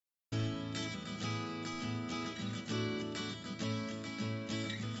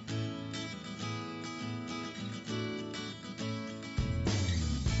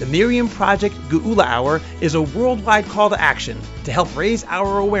The Miriam Project Geula Hour is a worldwide call to action to help raise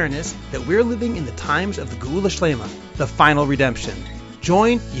our awareness that we're living in the times of the Geula Shlema, the final redemption.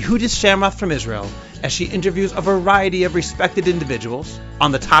 Join Yehudis Shamroth from Israel as she interviews a variety of respected individuals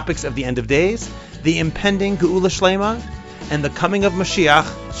on the topics of the end of days, the impending Geula Shlema, and the coming of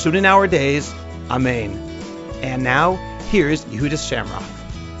Mashiach soon in our days. Amen. And now, here's Yehudis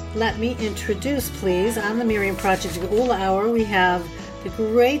Shamroth. Let me introduce, please, on the Miriam Project Geula Hour, we have the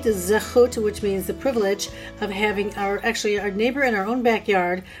great zechut, which means the privilege of having our neighbor in our own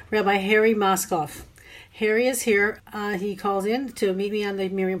backyard, Rabbi Harry Moskoff. Harry is here. He calls in to meet me on the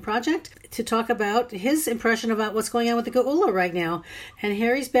Miriam Project to talk about his impression about what's going on with the Geula right now. And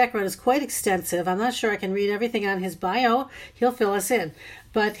Harry's background is quite extensive. I'm not sure I can read everything on his bio. He'll fill us in.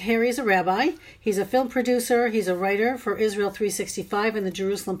 But Harry's a rabbi. He's a film producer. He's a writer for Israel 365 and the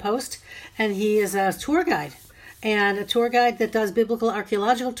Jerusalem Post. And he is a tour guide. And a tour guide that does biblical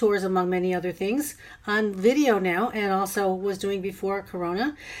archaeological tours, among many other things, on video now, and also was doing before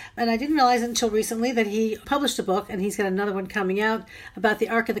Corona. And I didn't realize until recently that he published a book, and he's got another one coming out about the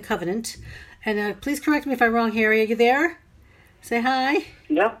Ark of the Covenant. And please correct me if I'm wrong, Harry. Are you there? Say hi.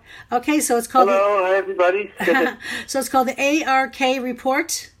 Yeah. Okay, so it's called... Hello, hi everybody. So it's called the ARK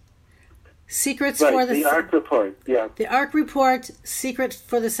Report. Secrets right, for the Ark Report, yeah. The Ark Report, Secret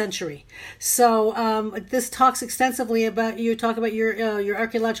for the Century. So this talks extensively about, you talk about your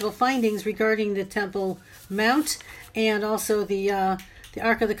archaeological findings regarding the Temple Mount and also the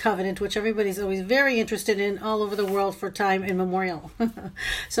Ark of the Covenant, which everybody's always very interested in all over the world for time immemorial.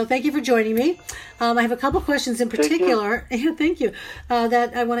 So thank you for joining me. I have a couple questions in particular. Thank you.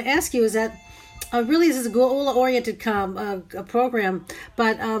 That I want to ask you is that really, this is a Geula-oriented program,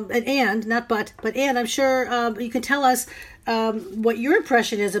 but I'm sure you can tell us what your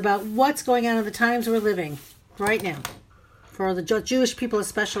impression is about what's going on in the times we're living right now, for the Jewish people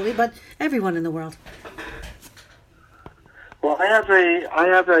especially, but everyone in the world. Well, I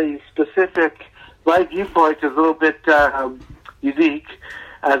have a specific, my viewpoint is a little bit unique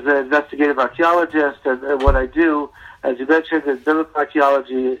as an investigative archaeologist, and what I do, as you mentioned, is biblical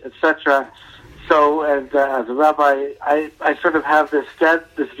archaeology, etc. So, and as a rabbi, I sort of have this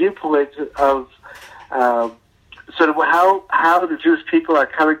viewpoint of sort of how the Jewish people are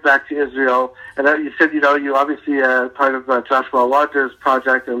coming back to Israel. And you said, you obviously part of Joshua Wander's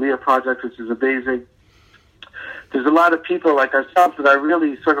project, the Leah project, which is amazing. There's a lot of people like ourselves that are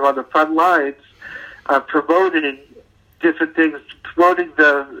really sort of on the front lines promoting different things, promoting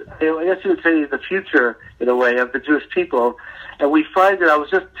I guess you would say the future, in a way, of the Jewish people. And we find that I was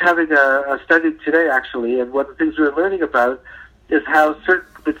just having a study today, actually, and one of the things we were learning about is how certain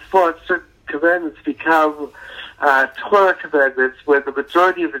mitzvot, certain commandments become Torah commandments when the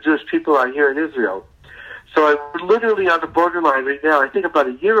majority of the Jewish people are here in Israel. So I'm literally on the borderline right now. I think about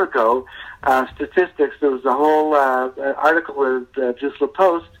a year ago, statistics, there was a whole article in the Jerusalem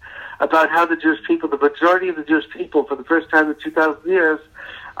Post about how the Jewish people, the majority of the Jewish people, for the first time in 2,000 years,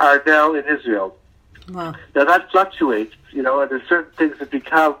 are now in Israel. Wow. Now that fluctuates, and there's certain things that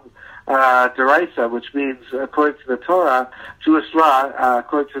become deraisa, which means, according to the Torah, Jewish law,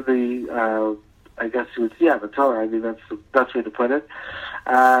 according to the, I guess you would see, the Torah. I mean, that's the best way to put it.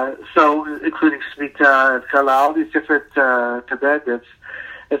 So, including Shemitah and Kala, all these different commandments.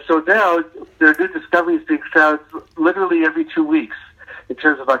 And so now there are new discoveries being found literally every 2 weeks in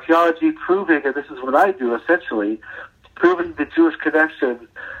terms of archaeology, proving, and this is what I do essentially, proving the Jewish connection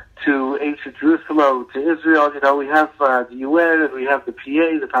to ancient Jerusalem, to Israel. We have the UN and we have the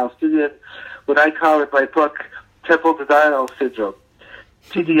PA, the Palestinian, what I call in my book, Temple Denial Syndrome,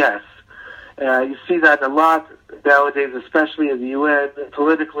 TDS. You see that a lot nowadays, especially in the UN.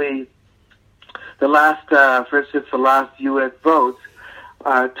 Politically, for instance, the last UN vote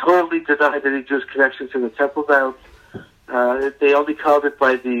totally denied any Jewish connection to the Temple Mount. They only called it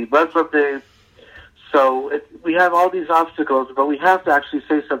by the Muslim name. So we have all these obstacles, but we have to actually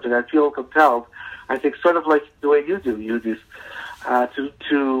say something. I feel compelled, I think, sort of like the way you do,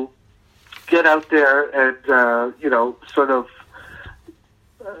 to get out there and, sort of,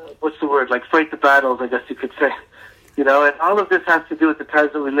 what's the word, like fight the battles, I guess you could say. And all of this has to do with the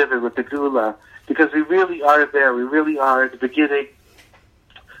times that we live in, with the Geula, because we really are there. We really are at the beginning.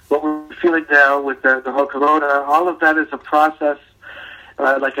 What we're feeling now with the whole Corona, all of that is a process.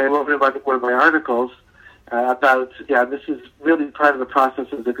 Like I wrote about one of my articles about, this is really part of the process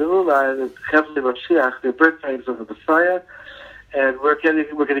of the Geula, and it's Heavenly Mashiach, the birth times of the Messiah, and we're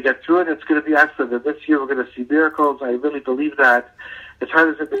going to get through it. It's going to be excellent. And this year we're going to see miracles. I really believe that. As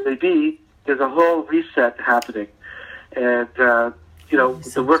hard as it may be, there's a whole reset happening. And,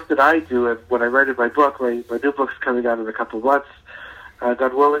 the work that I do and what I write in my book, my new book's coming out in a couple of months,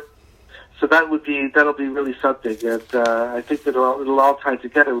 God willing. So that'll be really something, and I think that it'll all tie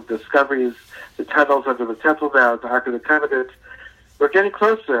together with discoveries, the tunnels under the Temple Mount, the Ark of the Covenant. We're getting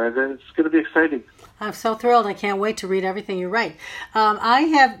closer, and it's going to be exciting. I'm so thrilled. I can't wait to read everything you write. I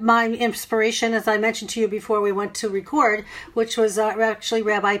have my inspiration, as I mentioned to you before we went to record, which was actually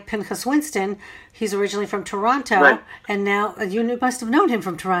Rabbi Pinchas Winston. He's originally from Toronto, right. And now you must have known him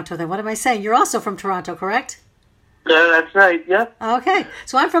from Toronto then. What am I saying? You're also from Toronto, correct? Yeah, that's right, yep. Okay,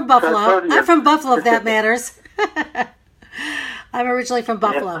 so I'm from Buffalo. I'm from Buffalo, if that matters. I'm originally from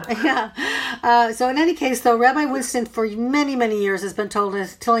Buffalo. Yeah. So in any case, though, Rabbi Winston for many, many years has been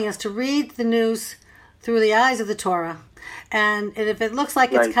telling us to read the news through the eyes of the Torah. And if it looks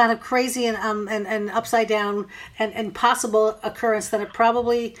like it's kind of crazy and upside down and possible occurrence, then it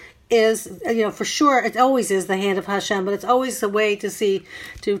probably is, for sure, it always is the hand of Hashem, but it's always a way to see,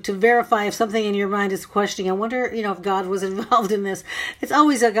 to verify if something in your mind is questioning. I wonder, if God was involved in this. It's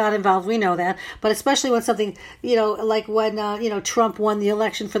always a God involved, we know that, but especially when something, like when, Trump won the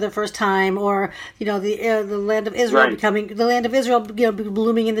election for the first time, or, the land of Israel becoming, the land of Israel,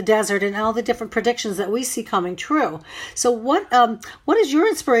 blooming in the desert, and all the different predictions that we see coming true. So what is your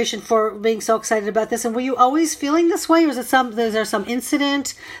inspiration for being so excited about this? And were you always feeling this way, or is there some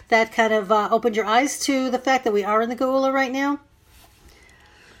incident that kind of opened your eyes to the fact that we are in the Geula right now?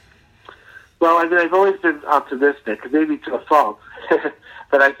 Well, I've always been optimistic, maybe to a fault,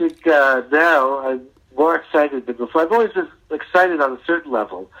 but I think now I'm more excited than before. I've always been excited on a certain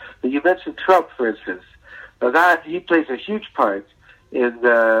level. But you mentioned Trump, for instance. Now that he plays a huge part in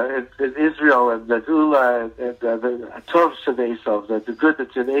Israel and the Geula and the Tov Esav, the good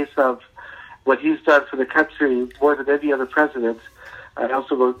that's in Esav, what he's done for the country more than any other president. I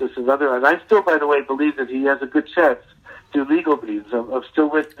also wrote this another, and I still, by the way, believe that he has a good chance through legal means of still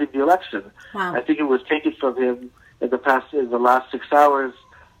winning the election. Wow. I think it was taken from him in the last 6 hours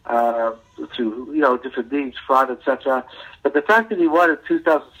through different means, fraud, etc. But the fact that he won in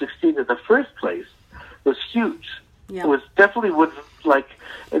 2016 in the first place was huge. Yeah. It was definitely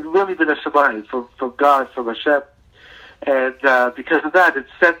it really been a shamayim from God, from Hashem, and because of that, it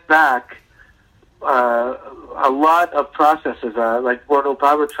set back a lot of processes, like what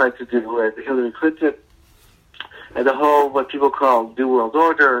Obama tried to do with Hillary Clinton, and the whole, what people call New World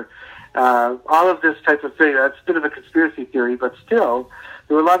Order, all of this type of thing. That's a bit of a conspiracy theory, but still,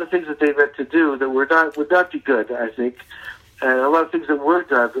 there were a lot of things that they meant to do that would not be good, I think. And a lot of things that were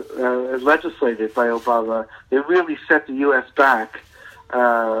done and legislated by Obama, they really set the U.S. back.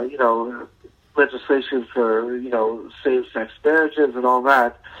 Legislation for, same-sex marriages and all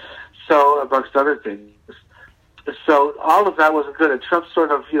that. So, amongst other things. So, all of that wasn't good. And Trump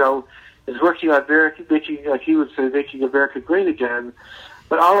sort of, is working on making, like he would say, making America great again.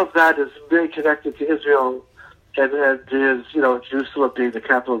 But all of that is very connected to Israel and his, Jerusalem being the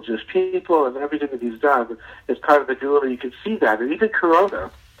capital of Jewish people, and everything that he's done is part of the Geula. You can see that. And even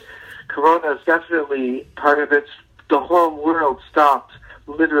Corona is definitely part of it. The whole world stopped,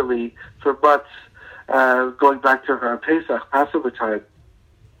 literally, for months, going back to our Passover time.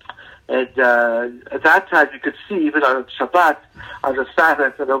 And at that time, you could see, even on Shabbat, on the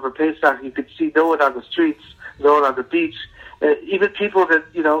Sabbath, and over Pesach, you could see no one on the streets, no one on the beach. Even people that,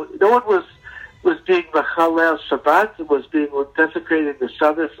 no one was being Machalel Shabbat, was being desecrating the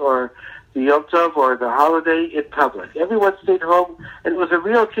Shabbos or the Yom Tov or the holiday in public. Everyone stayed home, and it was a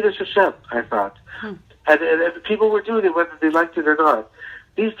real Kiddush Hashem, I thought. And people were doing it whether they liked it or not.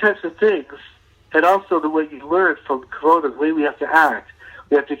 These types of things, and also the way you learn from Corona, the way we have to act,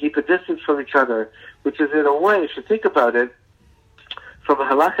 we have to keep a distance from each other, which is, in a way, if you think about it, from a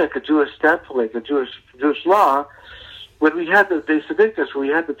halakhic, a Jewish standpoint, a Jewish law, when we had the Beis Hamikdash, when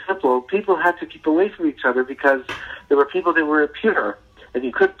we had the temple, people had to keep away from each other because there were people that were impure, and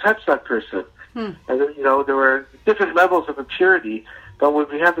you couldn't touch that person. And, there were different levels of impurity, but when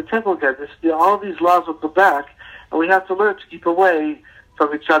we have the temple again, all these laws will go back, and we have to learn to keep away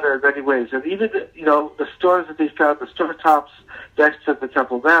from each other in many ways. And even, the stores that they found, the store tops next to the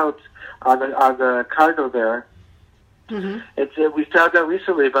Temple Mount, on the cargo there, we found out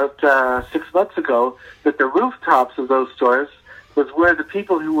recently, about 6 months ago, that the rooftops of those stores was where the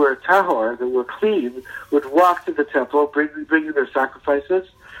people who were tahor, that were clean, would walk to the temple, bringing their sacrifices,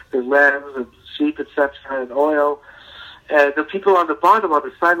 their lambs and sheep, etc., and oil. And the people on the bottom, on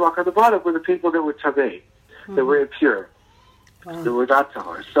the sidewalk on the bottom, were the people that were tamei, that were impure. Wow. That were not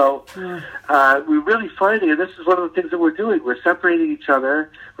tahor. So we're really finding, and this is one of the things that we're doing, we're separating each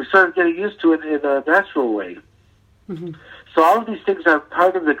other. We're sort of getting used to it in a natural way. So all of these things are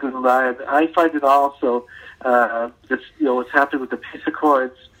part of the Geula, and I find it also, what's happening with the peace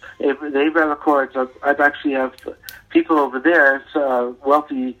accords, the Abraham Accords. I actually have people over there,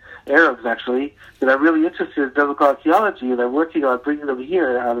 wealthy Arabs actually, that are really interested in biblical archaeology, and I'm working on bringing them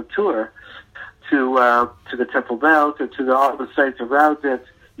here on a tour to the Temple Mount and to all the sites around it,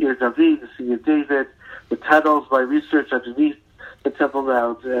 Ir David, the City of David, the tunnels, my research underneath the Temple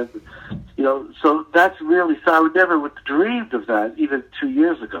Mount, and so that's really. So I would never would have dreamed of that even 2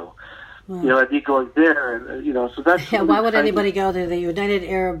 years ago. Wow. And me going there, and so that's. Yeah, really why would anybody go there? The United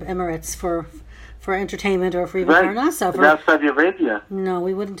Arab Emirates for entertainment or for even Parnassa. Now Saudi Arabia. No,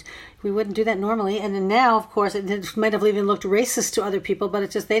 we wouldn't do that normally. And then now, of course, it might have even looked racist to other people, but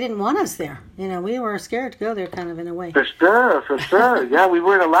it's just they didn't want us there. We were scared to go there, kind of in a way. For sure. Yeah, we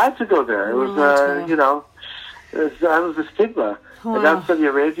weren't allowed to go there. It was, that was a stigma. Wow. And now Saudi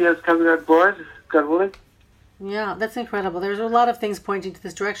Arabia is coming on board, God willing. Yeah, that's incredible. There's a lot of things pointing to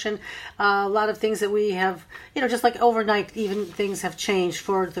this direction. A lot of things that we have, just like overnight, even things have changed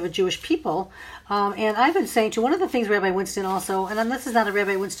for the Jewish people. And I've been saying to one of the things Rabbi Winston also, and this is not a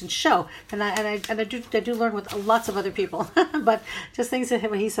Rabbi Winston show, and I do learn with lots of other people, but just things that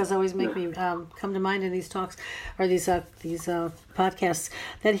he says always make me come to mind in these talks or these podcasts.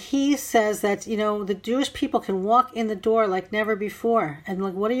 That he says that the Jewish people can walk in the door like never before, and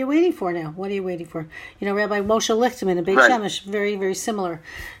like, what are you waiting for now? What are you waiting for? Rabbi Moshe Lichtman in Beit Shemesh, very very similar.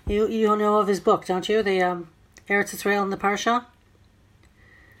 You know of his book, don't you? The Eretz Israel and the Parsha.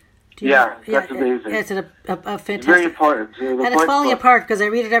 That's amazing. It's a fantastic. It's very important. And it's falling apart because I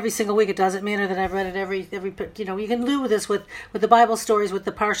read it every single week. It doesn't matter that I've read it every. You can do this with the Bible stories, with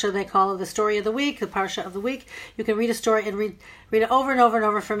the Parsha they call it the story of the week, the Parsha of the week. You can read a story and read it over and over and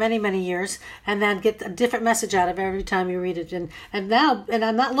over for many, many years, and then get a different message out of it every time you read it. And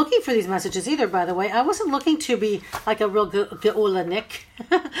I'm not looking for these messages either, by the way. I wasn't looking to be like a real Geula Nick,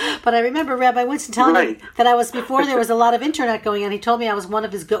 but I remember Rabbi Winston telling me that I was, before there was a lot of internet going on, he told me I was one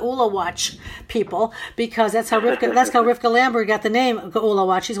of his Geula Watch people, because that's how Rivka Lambert got the name Geula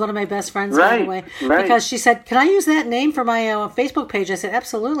Watch. She's one of my best friends, by the way. Because she said, "Can I use that name for my Facebook page?" I said,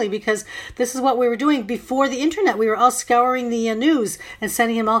 "Absolutely," because this is what we were doing before the internet. We were all scouring the news and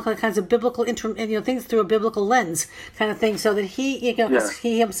sending him all kinds of biblical things through a biblical lens, kind of thing, so that he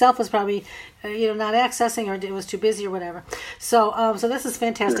he himself was probably not accessing, or it was too busy or whatever. So this is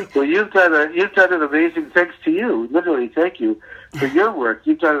fantastic. Well, you've done an amazing. Thanks to you, literally. Thank you for your work.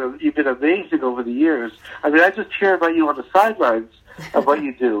 You've been amazing over the years. I mean, I just hear about you on the sidelines of what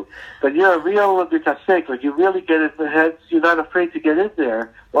you do, but you're a real mitasek. Like, you really get in the heads. You're not afraid to get in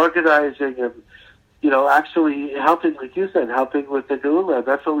there, organizing and actually helping, like you said, helping with the Geula.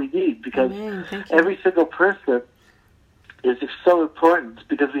 That's what we need, because every single person is so important,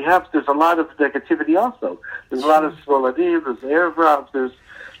 because there's a lot of negativity also. There's a lot of Smoladim, there's Arab, there's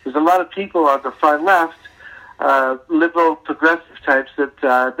a lot of people on the far left, liberal, progressive types that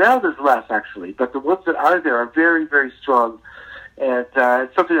now there's less, actually. But the ones that are there are very, very strong. And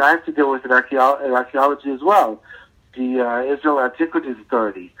it's something I have to deal with in archaeology as well. The Israel Antiquities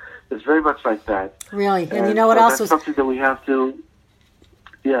Authority is very much like that. Really? And what else that's something that we have to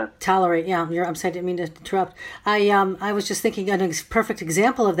tolerate. Yeah, I'm sorry, I didn't mean to interrupt. I was just thinking a perfect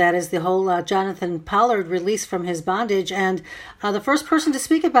example of that is the whole Jonathan Pollard release from his bondage, and the first person to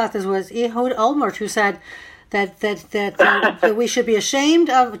speak about this was Ehud Olmert, who said that we should be ashamed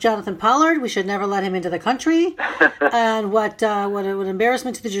of Jonathan Pollard. We should never let him into the country, and what an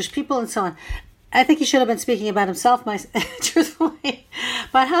embarrassment to the Jewish people, and so on. I think he should have been speaking about himself, truthfully.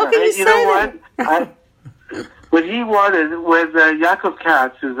 But how can you say that? When Yaakov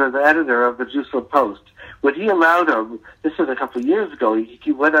Katz, who's the editor of the Jerusalem Post, when he allowed him, this was a couple of years ago, he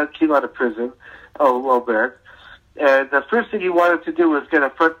came out of prison, Olberg, and the first thing he wanted to do was get a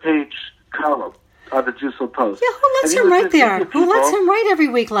front page column on the Jerusalem Post. Yeah, who lets him write there? Who lets him write every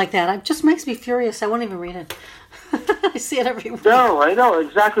week like that? It just makes me furious. I won't even read it. I see it every week. No, I know,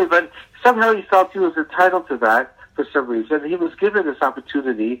 exactly, but somehow he felt he was entitled to that for some reason. He was given this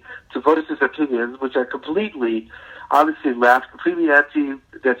opportunity to voice his opinions, which are completely, obviously left, completely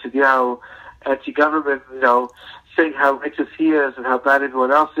anti-Netanyahu, anti-government, saying how righteous he is and how bad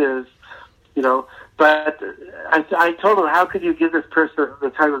everyone else is, But I told him, how could you give this person the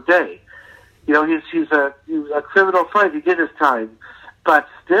time of day? He's a criminal fight. He did his time. But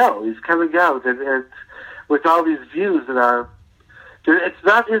still, he's coming out and with all these views that are... It's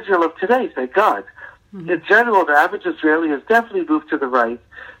not Israel of today, thank God. Mm-hmm. In general, the average Israeli has definitely moved to the right,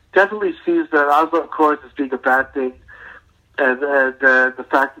 definitely sees the Oslo Accords as being a bad thing, and the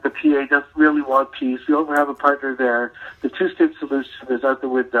fact that the PA doesn't really want peace. We don't have a partner there. The two-state solution is out the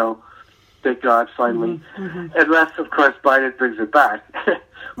window. thank God, finally. Unless, of course, Biden brings it back.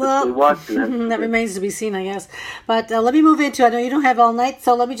 Well, they want to. That remains to be seen, I guess. But let me move into, I know you don't have all night,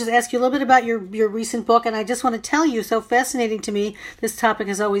 so let me just ask you a little bit about your recent book. And I just want to tell you, so fascinating to me, this topic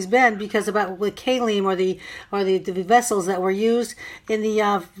has always been, because about the kalim, or the vessels that were used in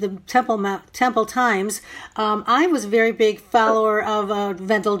the temple times. I was a very big follower of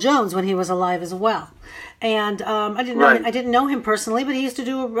Vendel Jones when he was alive as well. And I didn't know him personally, but he used to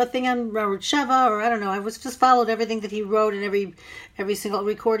do a thing on Robert Sheva, or I don't know. I was just followed everything that he wrote and every single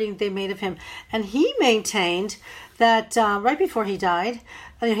recording they made of him. And he maintained that right before he died,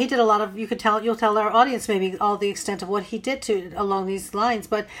 he did a lot of. You'll tell our audience maybe all the extent of what he did along these lines.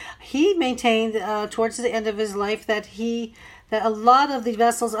 But he maintained towards the end of his life that a lot of the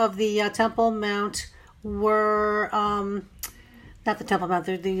vessels of the Temple Mount were. Not the Temple Mount,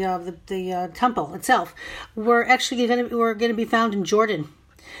 the temple itself, were actually going to be found in Jordan.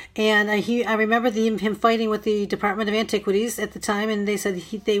 And I remember him fighting with the Department of Antiquities at the time, and they said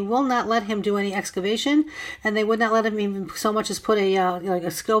they will not let him do any excavation, and they would not let him even so much as put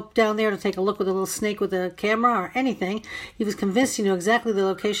a scope down there to take a look with a little snake with a camera or anything. He was convinced he knew exactly the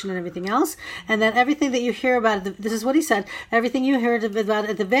location and everything else, and that everything that you hear about it, this is what he said, everything you heard about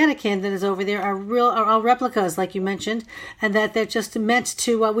at the Vatican that is over there are all replicas, like you mentioned, and that they're just meant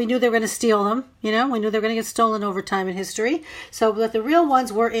to. We knew they were going to steal them. We knew they were going to get stolen over time in history. So that the real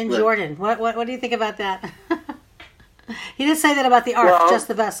ones were in Jordan. What do you think about that? He didn't say that about the ark, just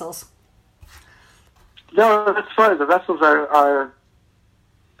the vessels. No, that's fine. The vessels are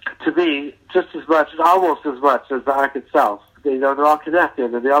to me just as much, almost as much as the ark itself. They're all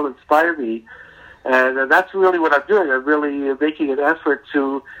connected, and they all inspire me. And that's really what I'm doing. I'm really making an effort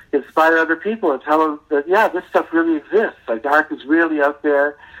to inspire other people and tell them that, this stuff really exists. Like, the ark is really out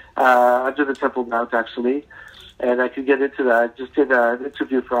there under the Temple Mount, actually. And I can get into that. I just did an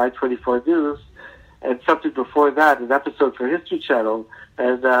interview for I-24 News, and something before that, an episode for History Channel.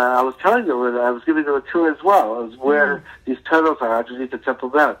 And I was telling them, I was giving them a tour as well, as where these tunnels are underneath the Temple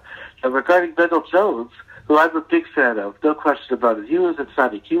Mount. And regarding Vendel Jones, who I'm a big fan of, no question about it, he was a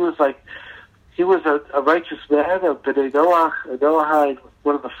tzaddik. He was a righteous man of B'nai Noahide,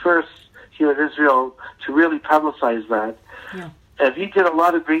 one of the first here in Israel to really publicize that. Yeah. And he did a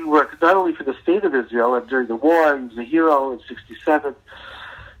lot of great work, not only for the state of Israel and during the war, he was a hero in 1967,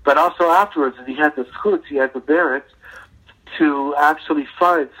 but also afterwards. And he had the schutz, he had the merit to actually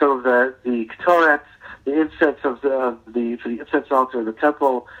find some of the ketoret, the incense for the incense altar in the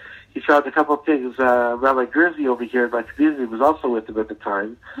temple. He found a couple of things. Rabbi Gersey over here in my community was also with him at the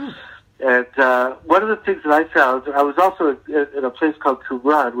time. And one of the things that I found, I was also in a place called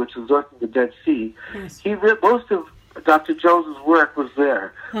Qumran, which is north of the Dead Sea. Yes. Most of Dr. Jones's work was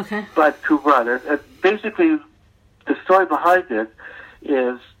there, but Qumran. And basically, the story behind it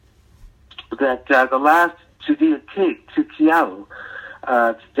is that the last Judean king, Tukiau,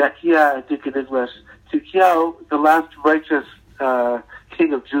 Zedekiah, I think in English, Tukiau, the last righteous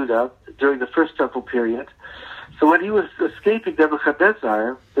king of Judah during the First Temple period. So when he was escaping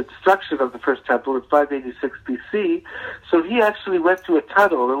Nebuchadnezzar, the destruction of the First Temple in 586 BC, so he actually went to a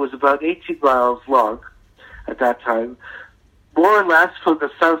tunnel that was about 18 miles long at that time, more or less from the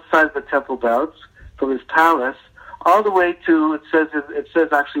south side of the Temple Mount, from his palace, all the way to, it says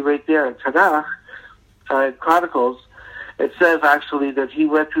actually right there in Tanakh, in Chronicles, it says actually that he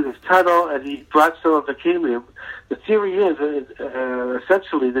went through this tunnel and he brought some of the kalim. The theory is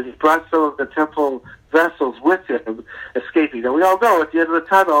essentially that he brought some of the temple vessels with him, escaping. Now we all know at the end of the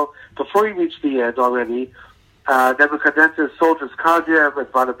tunnel, before he reached the end already, Nebuchadnezzar's soldiers caught him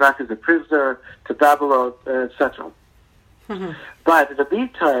and brought him back as a prisoner to Babylon, etc. But in the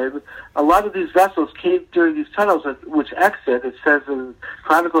meantime, a lot of these vessels came during these tunnels, which exit, it says in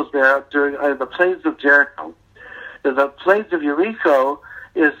Chronicles there, during the plains of Jericho. The plains of Jericho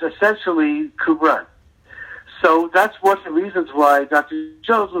is essentially Qumran. So that's one of the reasons why Dr.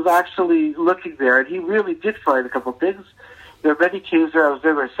 Jones was actually looking there, and he really did find a couple of things. There are many caves there. I was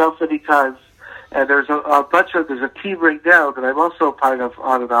there myself many times, and there's there's a team right now that I'm also a part of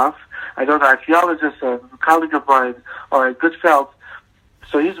on and off. I know an archaeologist, a colleague of mine, or Goodfeld,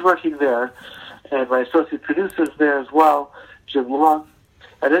 so he's working there, and my associate producer is there as well, Jim Long.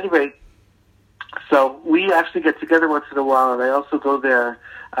 At any rate, so we actually get together once in a while, and I also go there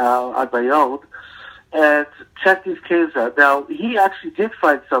on my own and check these caves out. Now, he actually did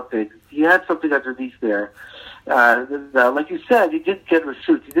find something. He had something underneath there. Like you said, he didn't get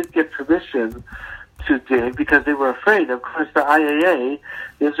reshoots. He didn't get permission to dig because they were afraid. Of course, the IAA,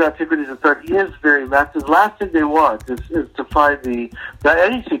 the Israel Antiquities Authority, is very left. The last thing they want is to find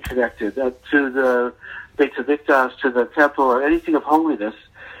anything connected to the Beit HaMikdash, to the temple, or anything of holiness.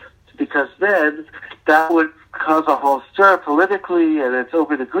 because then that would cause a whole stir politically, and it's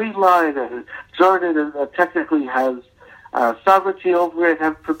over the Green Line, and Jordan technically has sovereignty over it,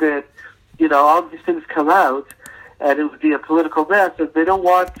 heaven forbid. All these things come out, and it would be a political mess, and they don't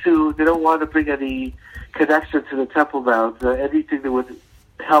want to bring any connection to the Temple Mount, anything that would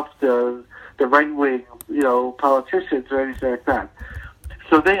help the right-wing, politicians or anything like that.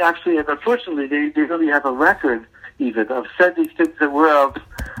 So they actually, and unfortunately, they really have a record even of sending things that were of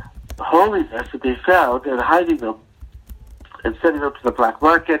holiness that they found and hiding them and sending them to the black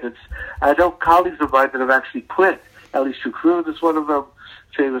market. I know colleagues of mine that have actually quit. Eli Shukrun is one of them,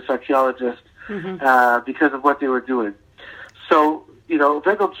 famous archaeologist, because of what they were doing. So,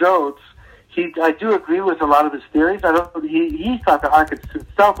 Wendell Jones, I do agree with a lot of his theories. He thought the Ark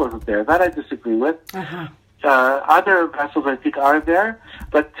itself wasn't there. That I disagree with. Other vessels, I think, are there,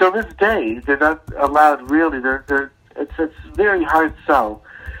 but till this day, they're not allowed. Really, it's a very hard sell,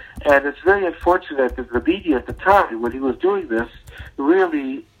 and it's very unfortunate that the media at the time, when he was doing this,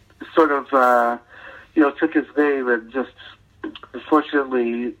 really sort of, took his name and just,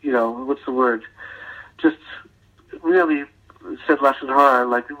 unfortunately, what's the word? Just really said lashon hara,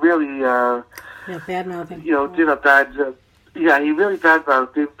 like really, bad mouthing. Did a bad. He really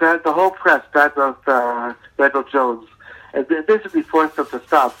badmouthed. The whole press badmouthed Wendell Jones, and basically forced him to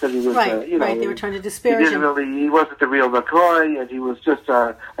stop. Said he was, right. They were trying to disparage him. He wasn't the real McCoy, and he was just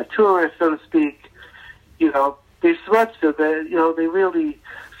a tourist, so to speak. They smudged him. They really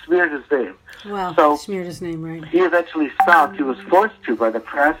smeared his name. Wow, so smeared his name, right? He eventually stopped. He was forced to by the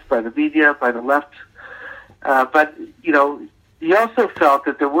press, by the media, by the left. But he also felt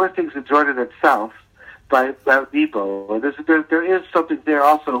that there were things in Jordan itself, by Nebo. And there is something there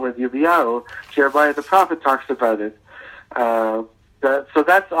also with Yirmiyahu. Jeremiah the prophet talks about it. So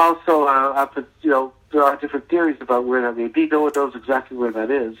that's also there are different theories about where that may be. No one knows exactly where that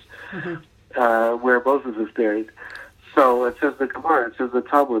is, where Moses is buried. So it says the Gemara, it says the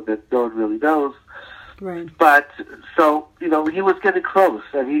Talmud that no one really knows. Right. But so he was getting close,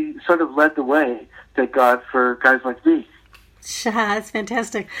 and he sort of led the way. Thank God for guys like me. That's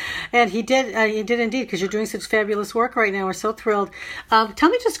fantastic. And he did indeed, because you're doing such fabulous work right now. We're so thrilled. Tell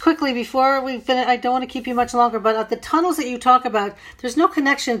me just quickly before we finish, I don't want to keep you much longer, but the tunnels that you talk about, there's no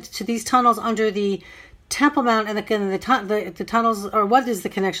connection to these tunnels under the Temple Mount and the tunnels, or what is the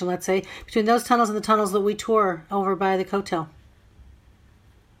connection, let's say, between those tunnels and the tunnels that we tour over by the Kotel?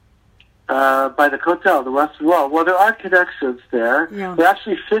 By the Kotel, the Western Wall. Well, there are connections there. Yeah. There are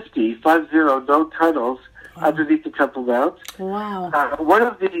actually 50 known tunnels underneath the Temple Mount. Wow. One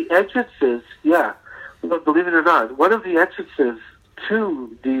of the entrances, believe it or not, one of the entrances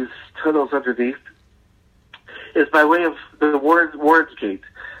to these tunnels underneath is by way of the Warren's Gate,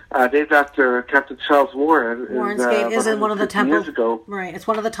 named after Captain Charles Warren. Warren's Gate is in one of the temples. Right, it's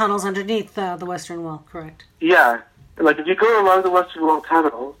one of the tunnels underneath the Western Wall, correct? Yeah. Like if you go along the Western Wall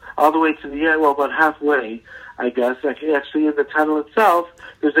tunnel, all the way to the end, about halfway, I guess, actually in the tunnel itself,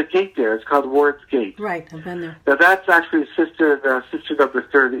 there's a gate there. It's called Warren's Gate. Right, I've been there. Now that's actually sister number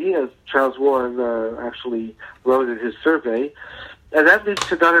 30, as Charles Warren actually wrote in his survey. And that leads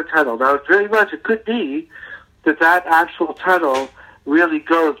to another tunnel. Now, it could be that actual tunnel really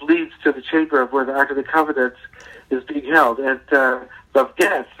leads to the chamber of where the Ark of the Covenant is being held. And Rav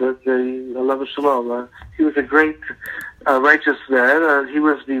Getz, the Alav Shalom, he was a great righteous man. He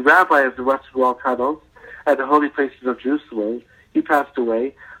was the rabbi of the Western Wall tunnels at the holy places of Jerusalem. He passed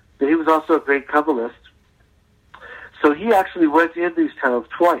away, but he was also a great Kabbalist. So he actually went in these tunnels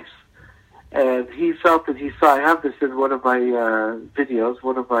twice, and he felt that he saw. I have this in one of my videos,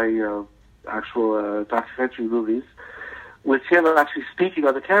 one of my actual documentary movies, with him actually speaking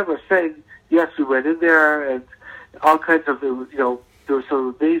on the camera, saying, "Yes, we went in there, and all kinds of there were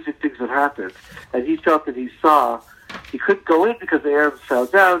some amazing things that happened." And he felt that he saw. He couldn't go in because the Arabs fell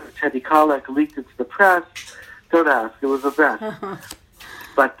down. Teddy Kollek leaked into the press. Don't ask. It was a mess.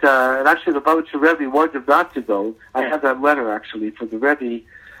 But and actually, the Babich Rebbe warned him not to go. I have that letter actually from the Rebbe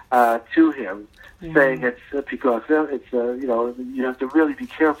to him, saying it's because it's you have to really be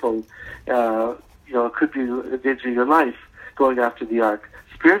careful. It could be endangering your life going after the Ark,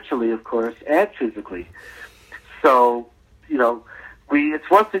 spiritually, of course, and physically. So it's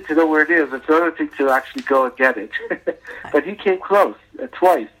one thing to know where it is; it's another thing to actually go and get it. But he came close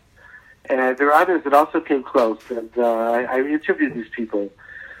twice. And there are others that also came close, and I interviewed these people.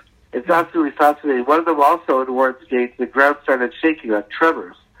 It's absolutely fascinating. One of them also in Warren's Gate, the ground started shaking, like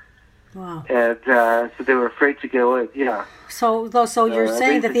tremors. Wow. And so they were afraid to go in, yeah. So you're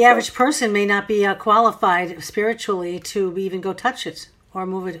saying that the average person may not be qualified spiritually to even go touch it or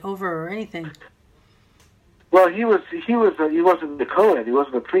move it over or anything. Well, he wasn't the Kohen. He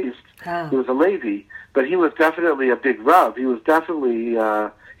wasn't a priest. Oh. He was a Levi, but he was definitely a big Rav. He was definitely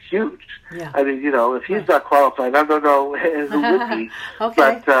huge. Yeah. I mean, if he's not qualified, I don't know who would be.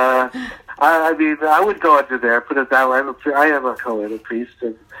 Okay. But I mean, I would go under there. Put it that way. I am a Kohen, a priest,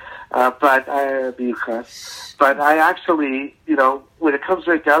 and but I actually, when it comes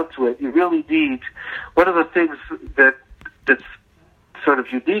right down to it, you really need one of the things that's sort of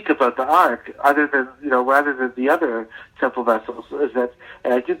unique about the Ark, rather than the other temple vessels, is that,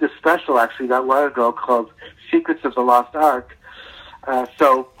 and I did this special actually not long ago called Secrets of the Lost Ark.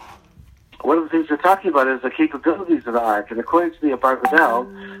 So one of the things we're talking about is the capabilities of the Ark, and according to the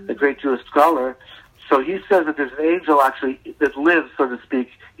Abarbanel, the great Jewish scholar, so he says that there's an angel actually that lives, so to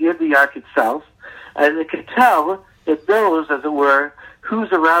speak, in the Ark itself, and it can tell, it knows, as it were,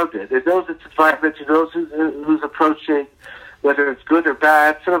 who's around it. It knows its environment, it knows who's approaching, whether it's good or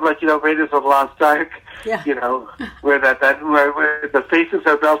bad, sort of like, Raiders of the Lost Ark, Yeah. where where the faces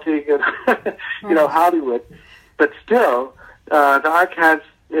are melting and, Hollywood. But still, the Ark has,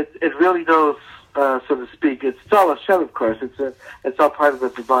 it really knows, so to speak. It's all Hashem, of course. It's all part of the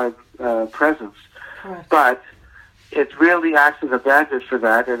divine presence. Correct. But it really acts as a magnet for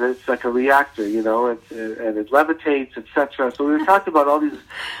that, and it's like a reactor, and it levitates, etc. So we were talking about all these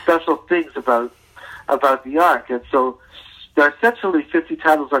special things about the Ark, and so there are essentially 50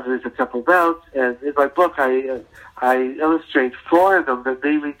 titles underneath the Temple Mount, and in my book I illustrate 4 of them that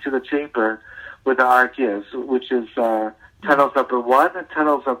may lead to the chamber where the Ark is, which is tunnels number 1 and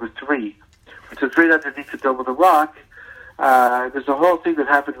tunnels number 3, which is right underneath the Dome of the Rock. There's a whole thing that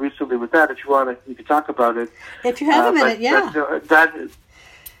happened recently with that. If you want to, you can talk about it. If you have a minute, yeah.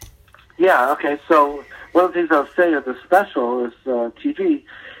 Okay. So one of the things I was saying on the special is TV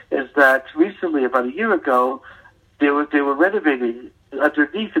is that recently, about a year ago, they were renovating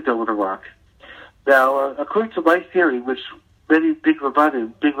underneath the Dome of the Rock. Now, according to my theory, which many big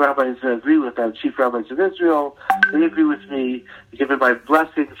rabbis agree with, chief rabbis of Israel, they agree with me, they give me my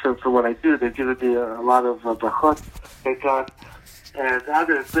blessings for what I do. They've given me a lot of brachot, thank God. And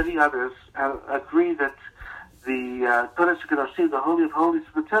many others, agree that the Kodesh HaKodashim, the Holy of Holies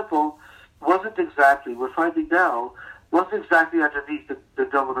of the temple, wasn't exactly underneath the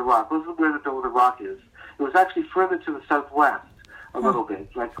Dome of the Rock, wasn't where the Dome of the Rock is. It was actually further to the southwest, a little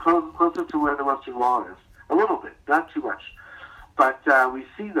bit, like closer to where the Western Wall is. A little bit, not too much. But we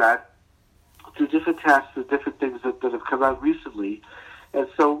see that through different tests and different things that have come out recently. And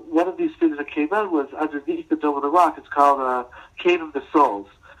so one of these things that came out was underneath the Dome of the Rock. It's called Cave of the Souls.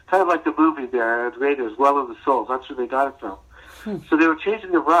 Kind of like the movie there, Raiders, Well of the Souls. That's where they got it from. So they were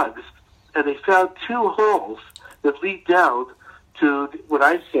changing the rugs, and they found 2 holes that lead down to what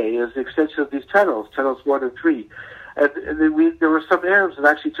I say is the extension of these tunnels 1 and 3. And there were some Arabs that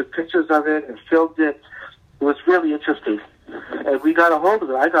actually took pictures of it and filmed it. It was really interesting. And we got a hold of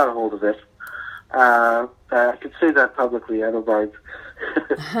it. I got a hold of it. I can say that publicly. I don't mind.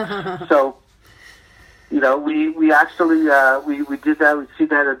 So, we actually, we did that. We see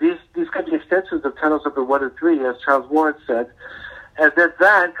that. And these could be extensions of tunnels number 1 and 3, as Charles Warren said. And then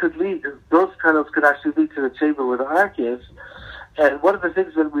those tunnels could actually lead to the chamber where the Ark is. And one of the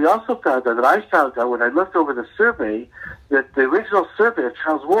things that we also found out, that I found out when I looked over the survey, that the original survey of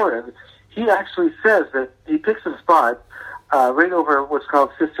Charles Warren, he actually says that he picks a spot right over what's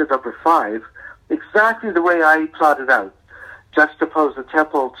called Sister Number 5, exactly the way I plotted out. Juxtapose the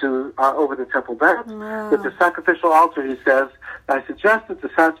temple to over the Temple Mount. With the sacrificial altar, he says, I suggest that the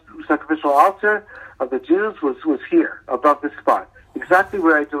sacrificial altar of the Jews was here, above this spot, exactly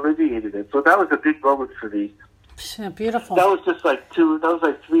where I delineated it. So that was a big moment for me. Beautiful. That was just like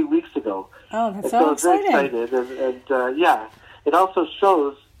 3 weeks ago. Oh, that's and so I was exciting. very excited. And it also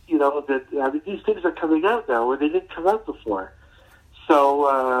shows, that these things are coming out now where they didn't come out before.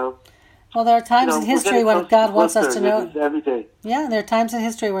 So, well, there are times in history when God wants us to know. Every day. Yeah, there are times in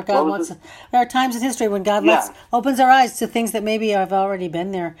history where God wants. There are times in history when God opens our eyes to things that maybe have already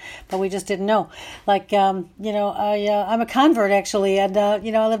been there, but we just didn't know. Like, I'm a convert actually, and I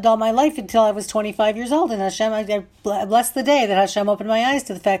lived all my life until I was 25 years old, and Hashem, I blessed the day that Hashem opened my eyes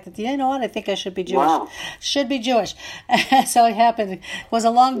to the fact that I think I should be Jewish. Wow. Should be Jewish. So it happened. It was a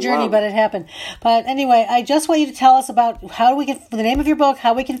long journey, but it happened. But anyway, I just want you to tell us about how we can, the name of your book,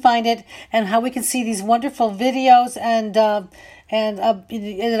 how we can find it, and how we can see these wonderful videos and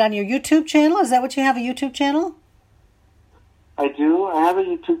is it on your YouTube channel? Is that what you have, a YouTube channel? I do. I have a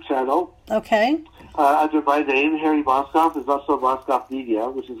YouTube channel. Okay. Under my name, Harry Moskoff. There's also Moskoff Media,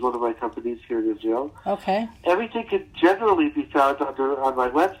 which is one of my companies here in Israel. Okay. Everything can generally be found on my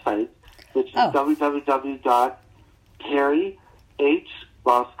website, which is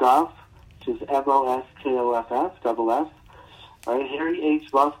www.harryhmoskoff, which is Moskoff, double S, right,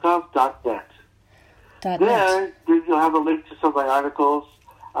 harryhmoskoff.net. There, you'll have a link to some of my articles.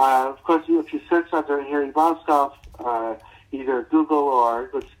 Of course, if you search under Harry Moskoff, either Google or,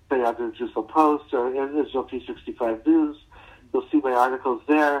 let's say, under Jerusalem Post or Israel 365 News, you'll see my articles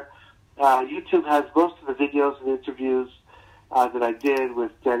there. YouTube has most of the videos and interviews that I did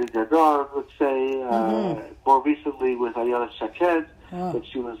with Danny Gardner, let's say, more recently with Ayelet Shaked, when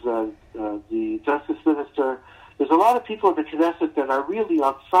she was the Justice Minister. There's a lot of people in the Knesset that are really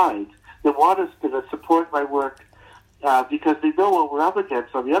outside that want us to support my work because they know what we're up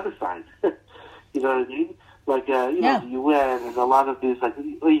against on the other side. You know what I mean? Like, the UN and a lot of these, like,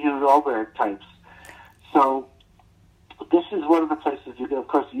 EU Omer types. So this is one of the places you can, of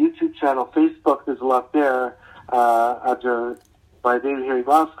course, the YouTube channel, Facebook, there's a lot there under my name, Harry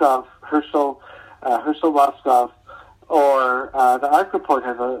Moskoff, Herschel Moskoff, or the Ark Report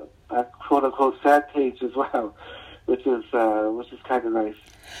has a quote-unquote fan page as well, which is kind of nice.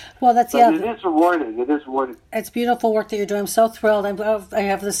 Well, it is rewarding. It is rewarding. It's beautiful work that you're doing. I'm so thrilled. I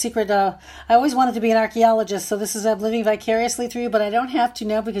have the secret. I always wanted to be an archaeologist, so this is I'm living vicariously through you, but I don't have to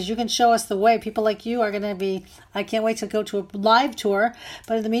now because you can show us the way. People like you are going to be. I can't wait to go to a live tour,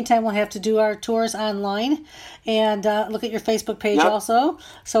 but in the meantime, we'll have to do our tours online and look at your Facebook page also.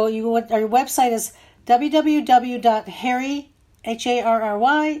 So your website is www.harry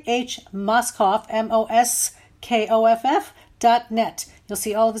Moskoff.net. You'll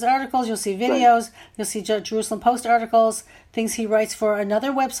see all of his articles, you'll see videos, you'll see Jerusalem Post articles, things he writes for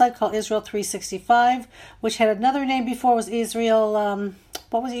another website called Israel 365, which had another name before, was Israel,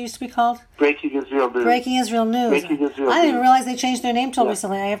 what was it used to be called? Breaking Israel News. Breaking Israel News. I didn't even realize they changed their name till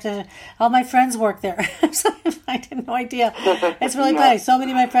recently. All my friends work there. I had no idea. It's really nice. So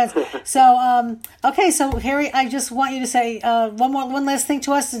many of my friends. So, okay, so Harry, I just want you to say one last thing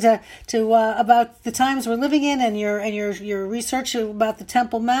to us to about the times we're living in and your research about the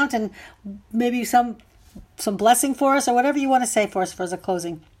Temple Mount and maybe some blessing for us or whatever you want to say for us as a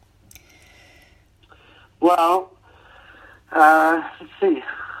closing. Well, let's see.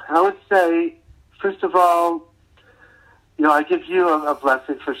 I would say, first of all, I give you a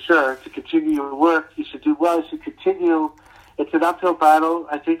blessing for sure to continue your work. You should do well. You should continue. It's an uphill battle,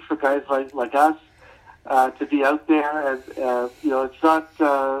 I think, for guys like us to be out there. And, it's not,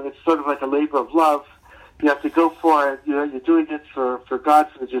 it's sort of like a labor of love. You have to go for it. You're doing it for God,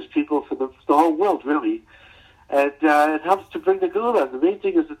 for the Jewish people, for the whole world, really. And it helps to bring the Geula. The main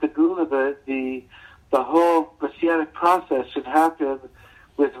thing is that the Geula, the whole Messianic process should happen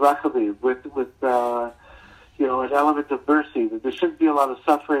with rachamim, with an element of mercy. That there shouldn't be a lot of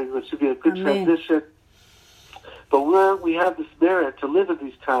suffering. There should be a good transition. But we have this merit to live in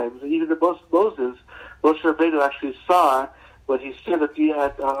these times. Even Moshe Rabbeinu actually saw when he stood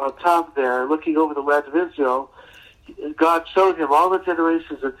on top there, looking over the land of Israel. God showed him all the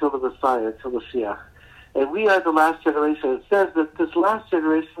generations until the Messiah, until Mashiach. And we are the last generation. It says that this last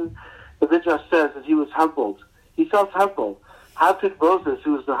generation, the Midrash says that he was humbled. He felt humble. How could Moses,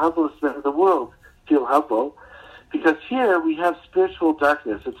 who was the humblest man in the world, feel humble? Because here we have spiritual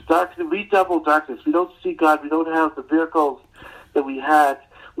darkness. It's dark, redoubled darkness. We don't see God. We don't have the miracles that we had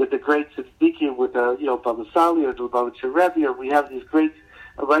with the great tzaddikim, with Baba Sali or Baba Rebbe, or we have these great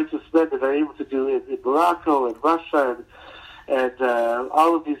righteous men that are able to do in Morocco and Russia and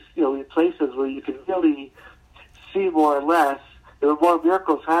all of these places where you can really see more or less. There are more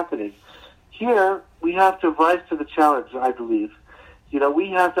miracles happening. Here, we have to rise to the challenge, I believe. We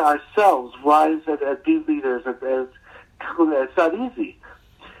have to ourselves rise and be leaders, and it's not easy.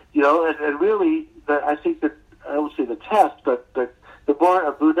 And really, I think that, I would say the test, but the more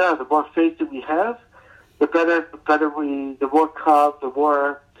amunah, the more faith that we have, the more calm, the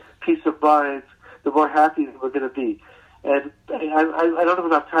more peace of mind, the more happy we're going to be. And I don't have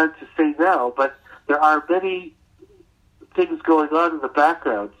enough time to say now, but there are many things going on in the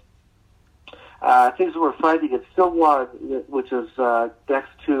background. Things that we're finding in Silwan, which is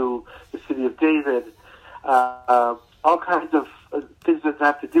next to the city of David. All kinds of things that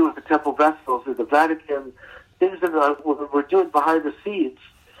have to do with the temple vessels in the Vatican. Things that we're doing behind the scenes,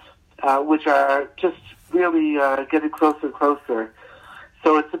 which are just really getting closer and closer.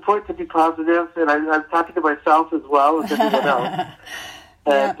 So it's important to be positive, and I'm talking to myself as well as anyone else.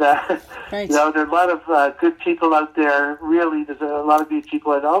 And, right. there are a lot of good people out there. Really, there's a lot of good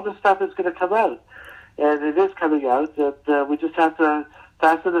people, and all this stuff is going to come out. And it is coming out, and we just have to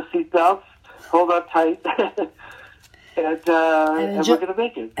fasten the seatbelts, hold on tight, and we're going to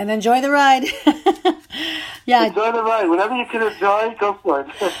make it. And enjoy the ride. Enjoy the ride. Whatever you can enjoy, go for it.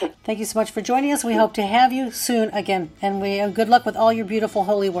 Thank you so much for joining us. We hope to have you soon again. And good luck with all your beautiful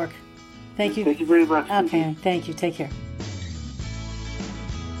holy work. Thank you. Thank you very much. Okay, thank you. Take care.